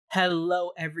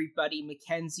Hello, everybody.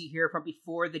 Mackenzie here from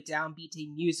Before the Downbeat,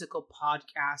 a musical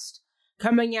podcast,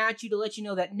 coming at you to let you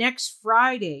know that next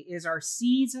Friday is our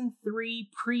Season 3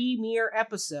 premiere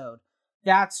episode.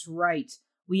 That's right.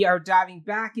 We are diving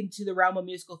back into the realm of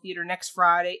musical theater next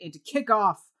Friday, and to kick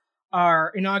off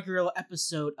our inaugural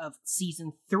episode of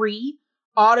Season 3,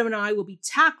 Autumn and I will be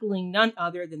tackling none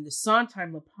other than the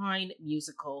Sondheim Lapine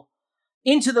musical,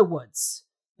 Into the Woods.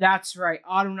 That's right.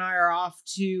 Autumn and I are off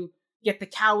to get the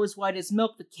cow as white as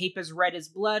milk, the cape as red as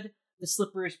blood, the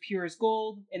slipper as pure as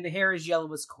gold, and the hair as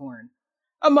yellow as corn,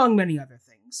 among many other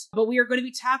things. But we are going to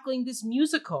be tackling this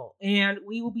musical, and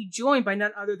we will be joined by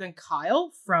none other than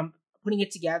Kyle from Putting It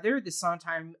Together, the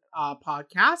Sondheim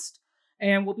podcast,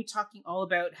 and we'll be talking all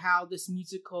about how this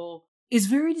musical is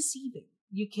very deceiving.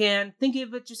 You can think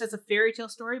of it just as a fairy tale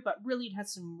story, but really it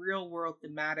has some real-world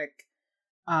thematic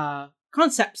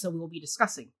concepts that we will be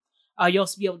discussing. You'll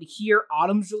also be able to hear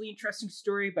Autumn's really interesting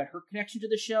story about her connection to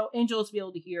the show, and you'll also be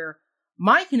able to hear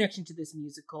my connection to this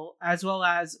musical, as well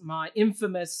as my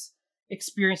infamous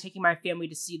experience taking my family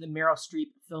to see the Meryl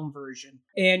Streep film version.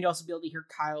 And you'll also be able to hear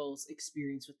Kyle's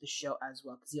experience with the show as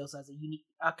well, because he also has a unique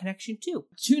connection too.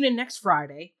 Tune in next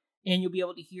Friday, and you'll be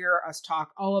able to hear us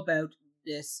talk all about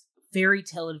this fairy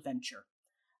tale adventure.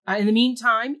 In the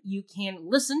meantime, you can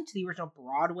listen to the original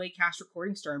Broadway cast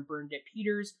recording starring Bernadette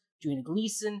Peters, Joanna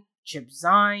Gleason, Chip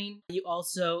Zien. You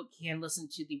also can listen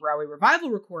to the Broadway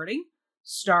revival recording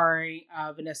starring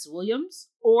Vanessa Williams,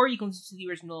 or you can listen to the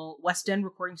original West End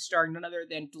recording starring none other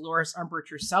than Dolores Umbridge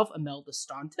herself, Imelda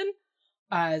Staunton,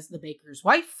 as the baker's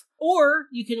wife. Or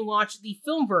you can watch the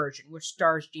film version, which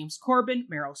stars James Corbin,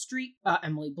 Meryl Streep,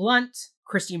 Emily Blunt,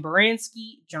 Christine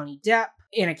Baranski, Johnny Depp,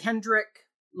 Anna Kendrick,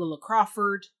 Lilla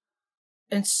Crawford,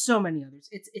 and so many others.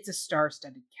 It's a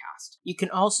star-studded cast. You can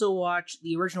also watch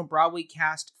the original Broadway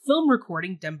cast film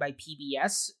recording done by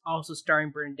PBS, also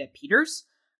starring Bernadette Peters.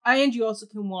 And you also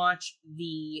can watch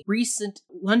the recent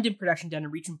London production done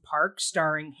in Regent Park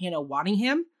starring Hannah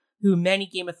Waddingham, who many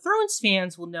Game of Thrones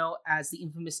fans will know as the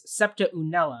infamous Septa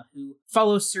Unella, who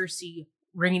follows Cersei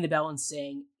ringing the bell and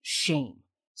saying, "Shame."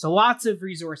 So lots of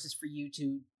resources for you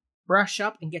to brush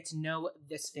up and get to know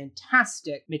this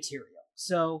fantastic material.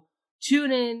 So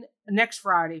tune in next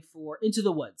Friday for Into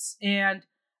the Woods. And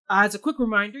as a quick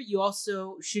reminder, you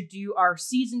also should do our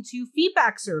Season 2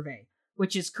 feedback survey,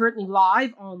 which is currently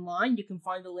live online. You can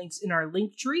find the links in our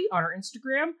link tree on our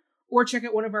Instagram, or check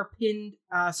out one of our pinned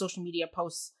social media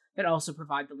posts that also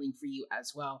provide the link for you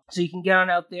as well. So you can get on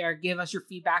out there, give us your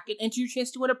feedback, and enter your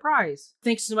chance to win a prize.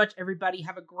 Thanks so much, everybody.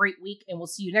 Have a great week, and we'll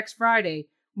see you next Friday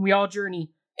when we all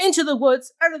journey into the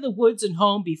woods, out of the woods, and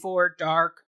home before dark.